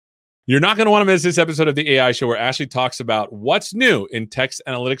You're not going to want to miss this episode of the AI Show where Ashley talks about what's new in text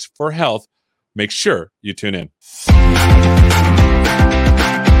analytics for health. Make sure you tune in.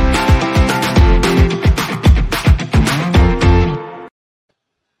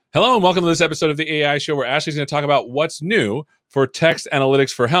 Hello and welcome to this episode of the AI Show where Ashley's going to talk about what's new for text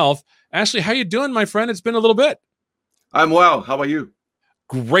analytics for health. Ashley, how you doing, my friend? It's been a little bit. I'm well. How about you?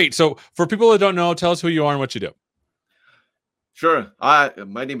 Great. So for people that don't know, tell us who you are and what you do. Sure.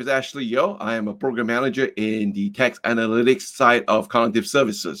 My name is Ashley Yo. I am a program manager in the text analytics side of Cognitive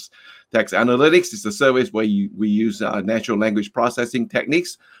Services. Text analytics is a service where we use natural language processing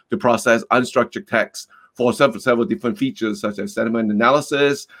techniques to process unstructured text for several different features such as sentiment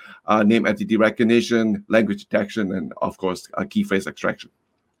analysis, name entity recognition, language detection, and of course, key phrase extraction.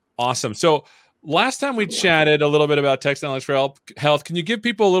 Awesome. So last time we chatted a little bit about text analytics for health. Can you give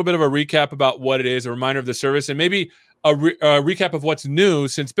people a little bit of a recap about what it is, a reminder of the service, and maybe a recap of what's new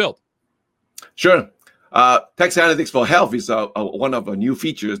since build? Sure. Text Analytics for Health is one of the new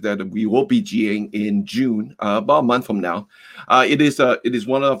features that we will be GAing in June, about a month from now. It is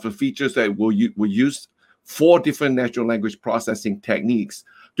one of the features that will use 4 different natural language processing techniques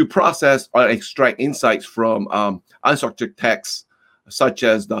to process or extract insights from unstructured text, such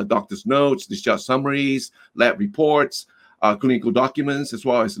as the doctor's notes, discharge summaries, lab reports, clinical documents, as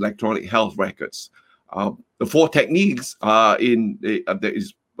well as electronic health records. The 4 techniques that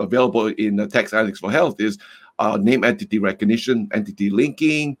is available in the Text Analytics for Health is name entity recognition, entity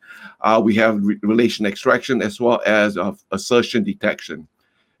linking. We have relation extraction as well as assertion detection.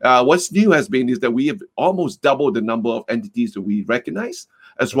 What's new has been is that we have almost doubled the number of entities that we recognize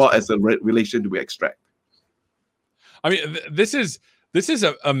as well as the relation that we extract. I mean, this is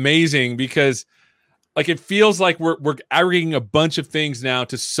amazing because like it feels like we're aggregating a bunch of things now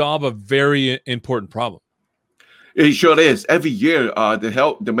to solve a very important problem. It sure is. Every year,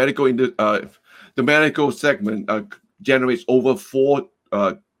 the medical segment generates over 4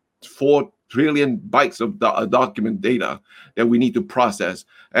 trillion bytes of document data that we need to process.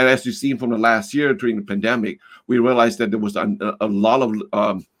 And as you've seen from the last year during the pandemic, we realized that there was a lot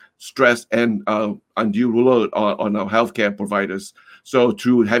of stress and undue load on our healthcare providers. So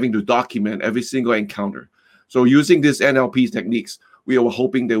through having to document every single encounter. So using these NLP techniques, we are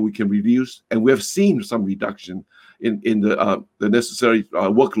hoping that we can reduce, and we have seen some reduction in the necessary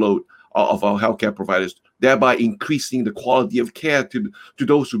workload of our healthcare providers, thereby increasing the quality of care to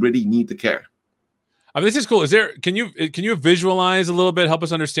those who really need the care. I mean, this is cool. Can you visualize a little bit, help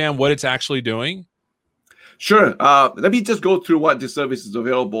us understand what it's actually doing? Sure. Let me just go through what the service is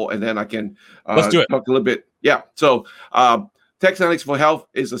available, and then I can Let's do it. Talk a little bit. Yeah. So Text Analytics for Health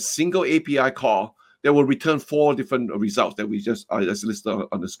is a single API call that will return 4 different results that we just listed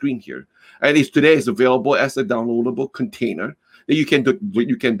on the screen here. And today is available as a downloadable container that you can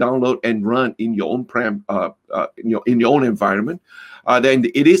download and run in your own in your own environment. Then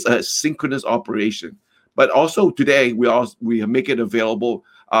it is a synchronous operation. But also today we make it available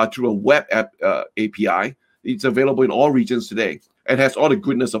through a web app API. It's available in all regions today and has all the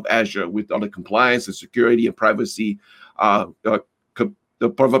goodness of Azure with all the compliance and security and privacy, the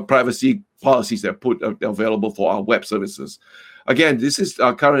privacy policies that are available for our web services. Again, this is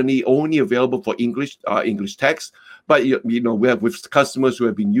currently only available for English text, but we have with customers who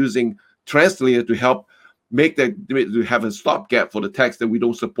have been using Translator to help to have a stopgap for the text that we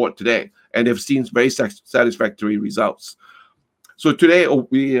don't support today, and they've seen very satisfactory results. So today,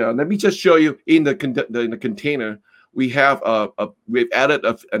 let me just show you in the container. We have we've added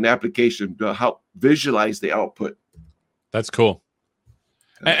an application to help visualize the output. That's cool.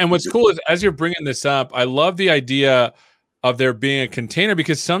 And what's cool is as you're bringing this up, I love the idea of there being a container,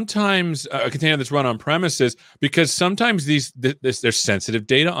 because sometimes a container that's run on premises, because sometimes there's sensitive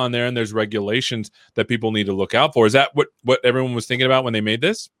data on there and there's regulations that people need to look out for. Is that what everyone was thinking about when they made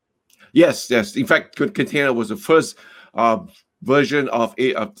this? Yes. In fact, container was the first version of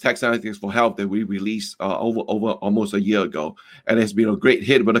Text Analytics for Health that we released over almost a year ago, and it's been a great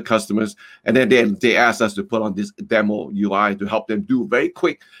hit with the customers. And then they asked us to put on this demo UI to help them do very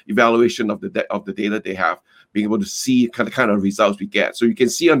quick evaluation of the data they have, being able to see kind of results we get. So you can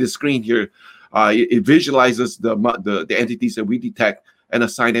see on the screen here, it visualizes the entities that we detect and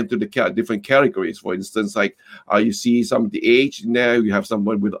assign them to the different categories. For instance, like you see some of the age in there, you have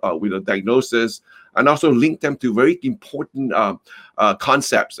someone with a diagnosis, and also link them to very important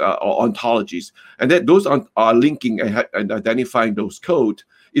concepts or ontologies. And that those are linking and identifying those codes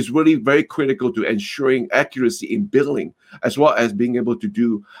is really very critical to ensuring accuracy in billing, as well as being able to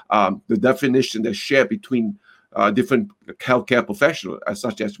do the definition that's shared between different healthcare professional,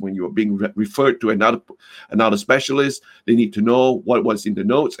 such as when you are being referred to another specialist, they need to know what was in the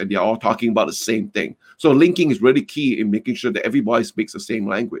notes, and they're all talking about the same thing. So linking is really key in making sure that everybody speaks the same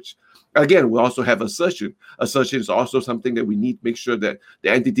language. Again, we also have assertion. Assertion is also something that we need to make sure that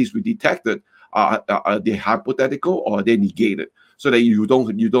the entities we detected are they hypothetical or are they negated, so that you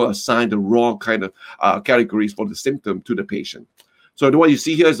don't assign the wrong kind of categories for the symptom to the patient. So what you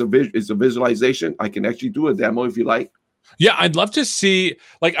see here is a visualization. I can actually do a demo if you like. Yeah, I'd love to see,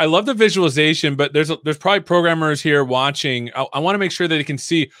 like, I love the visualization, but there's probably programmers here watching. I want to make sure that they can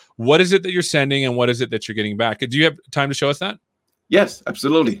see what is it that you're sending and what is it that you're getting back. Do you have time to show us that? Yes,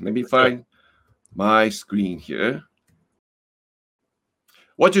 absolutely. Let me find my screen here.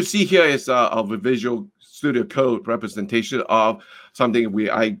 What you see here is of a Visual Studio Code representation of something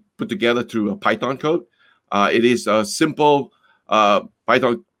I put together through a Python code. It is a simple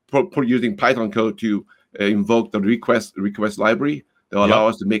Python using Python code to invoke the request library that will allow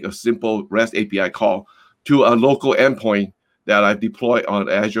us to make a simple REST API call to a local endpoint that I've deployed on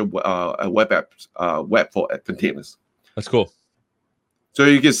Azure web apps, web for containers. That's cool. So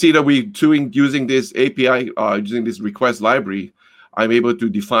you can see that using this API, using this request library, I'm able to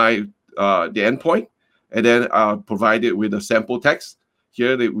define the endpoint and then provide it with a sample text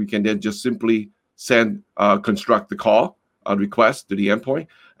here that we can then just simply construct the call request to the endpoint,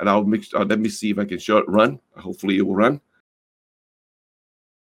 and I'll let me see if I can show it run. Hopefully it will run.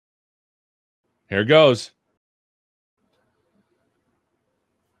 Here it goes.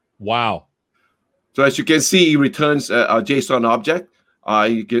 Wow. So as you can see, it returns a JSON object.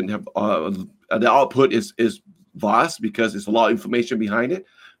 You can have the output is vast because there's a lot of information behind it.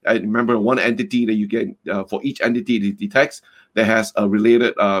 And remember, one entity that you get for each entity that detects that has a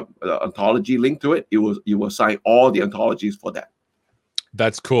related ontology link to it, you will assign all the ontologies for that.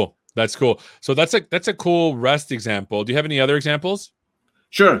 That's cool. That's cool. So that's a cool REST example. Do you have any other examples?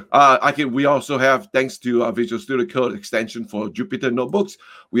 Sure. We also have, thanks to our Visual Studio Code extension for Jupyter Notebooks,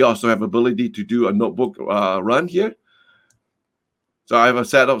 we also have ability to do a notebook run here. So I have a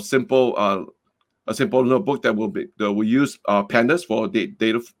set of simple notebook that will use pandas for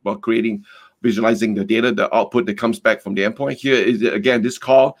data for visualizing the data, the output that comes back from the endpoint. Here is, again, this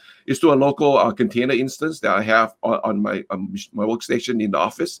call is to a local container instance that I have on my workstation in the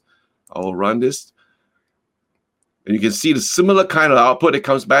office. I will run this. And you can see the similar kind of output that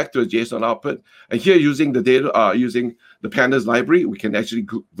comes back to a JSON output. And here, using the data, using the pandas library, we can actually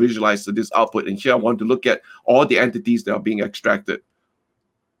visualize this output. And here I want to look at all the entities that are being extracted.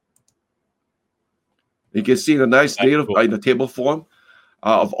 You can see the nice data in the table form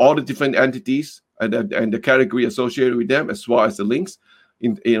of all the different entities and the category associated with them, as well as the links,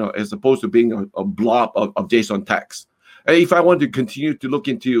 as opposed to being a blob of JSON text. And if I want to continue to look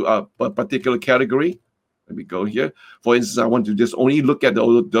into a particular category, let me go here. For instance, I want to just only look at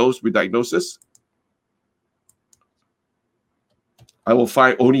those with diagnosis. I will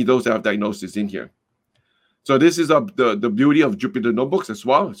find only those that have diagnosis in here. So this is the beauty of Jupyter Notebooks as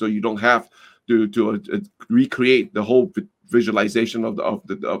well. So you don't have to recreate the whole visualization of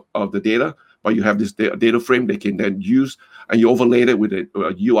the data, but you have this data frame they can then use, and you overlay it with a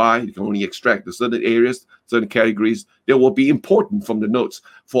UI. You can only extract the certain areas, certain categories that will be important from the notes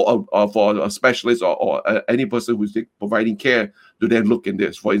for a specialist or any person who's providing care to then look in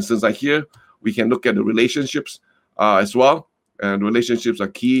this. For instance, like here, we can look at the relationships as well, and relationships are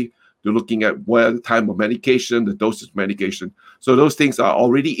key to looking at the time of medication, the dosage of medication. So those things are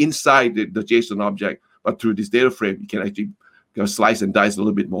already inside the JSON object, but through this data frame, you can actually slice and dice a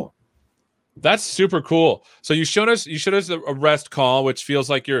little bit more. That's super cool. So you showed us a REST call, which feels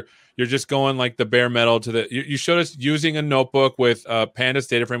like you're just going like the bare metal to the. You showed us using a notebook with Pandas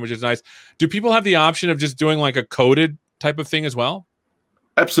data frame, which is nice. Do people have the option of just doing like a coded type of thing as well?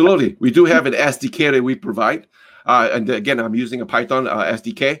 Absolutely, we do have an SDK that we provide, and again, I'm using a Python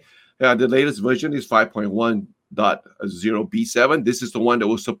SDK. The latest version is 5.1.0 B7. This is the one that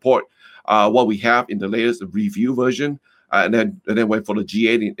will support what we have in the latest review version. And then wait for the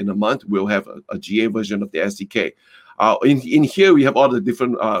GA in a month, we'll have a GA version of the SDK. In here, we have all the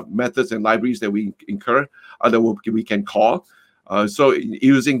different methods and libraries that we incur that we can call. So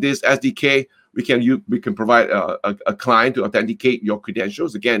using this SDK, we can provide a client to authenticate your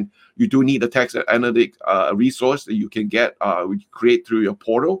credentials. Again, you do need a text analytic resource that you can get, we create through your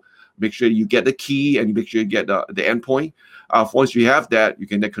portal. Make sure you get the key and make sure you get the endpoint. Once you have that, you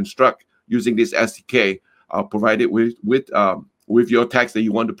can then construct using this SDK, provide it with your text that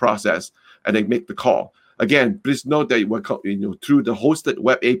you want to process, and then make the call. Again, please note that through the hosted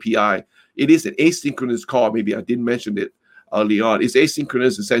web API, it is an asynchronous call. Maybe I didn't mention it early on. It's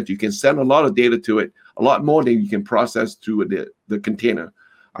asynchronous in the sense you can send a lot of data to it, a lot more than you can process through the container.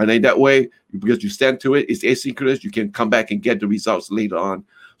 And then that way, because you send to it, it's asynchronous, you can come back and get the results later on.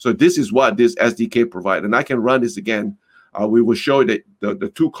 So this is what this SDK provides. And I can run this again. We will show that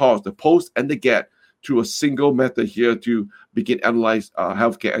the two calls, the post and the get, through a single method here to begin analyze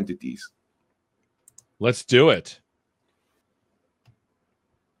healthcare entities. Let's do it.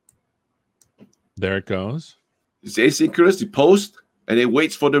 There it goes. It's asynchronous. You post, and it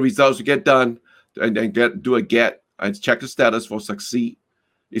waits for the results to get done, and then do a get and check the status for succeed.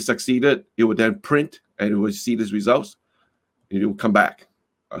 It succeeded. It will then print, and it will see these results, and it will come back.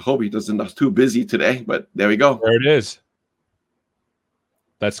 I hope he doesn't not too busy today, but there we go. There it is.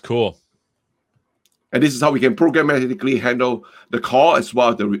 That's cool. And this is how we can programmatically handle the call as well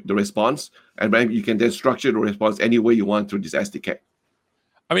as the response, and then you can then structure the response any way you want through this SDK.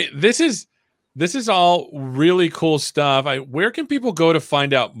 I mean, this is all really cool stuff. Where can people go to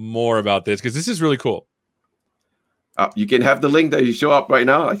find out more about this? Because this is really cool. You can have the link that you show up right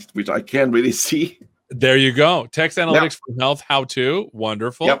now, which I can't really see. There you go. Text Analytics for Health how-to.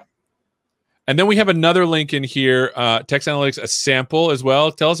 Wonderful. Yep. And then we have another link in here, Text Analytics, a sample as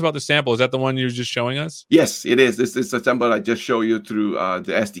well. Tell us about the sample. Is that the one you're just showing us? Yes, it is. This is a sample I just showed you through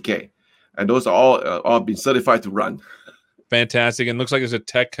the SDK. And those are all been certified to run. Fantastic. And looks like there's a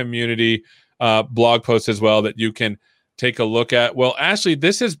tech community blog post as well that you can take a look at. Well, Ashley,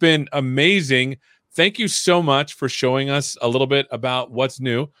 this has been amazing. Thank you so much for showing us a little bit about what's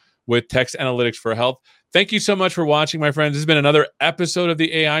new with Text Analytics for Health. Thank you so much for watching, my friends. This has been another episode of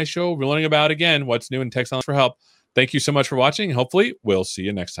the AI Show. We're learning about, again, what's new in Text Analytics for Health. Thank you so much for watching. Hopefully, we'll see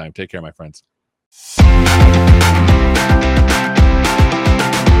you next time. Take care, my friends.